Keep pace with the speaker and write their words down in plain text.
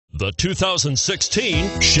The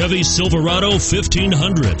 2016 Chevy Silverado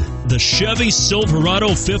 1500. The Chevy Silverado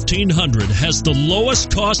 1500 has the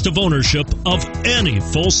lowest cost of ownership of any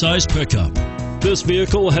full-size pickup. This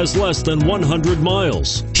vehicle has less than 100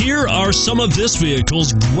 miles. Here are some of this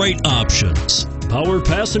vehicle's great options: power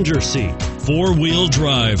passenger seat, four-wheel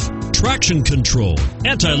drive, traction control,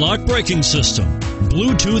 anti-lock braking system,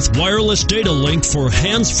 Bluetooth wireless data link for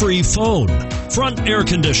hands-free phone, front air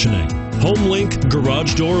conditioning, HomeLink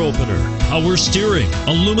garage door opener, power steering,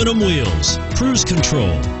 aluminum wheels, cruise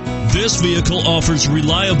control. This vehicle offers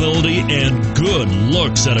reliability and good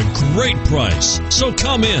looks at a great price. So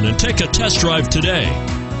come in and take a test drive today.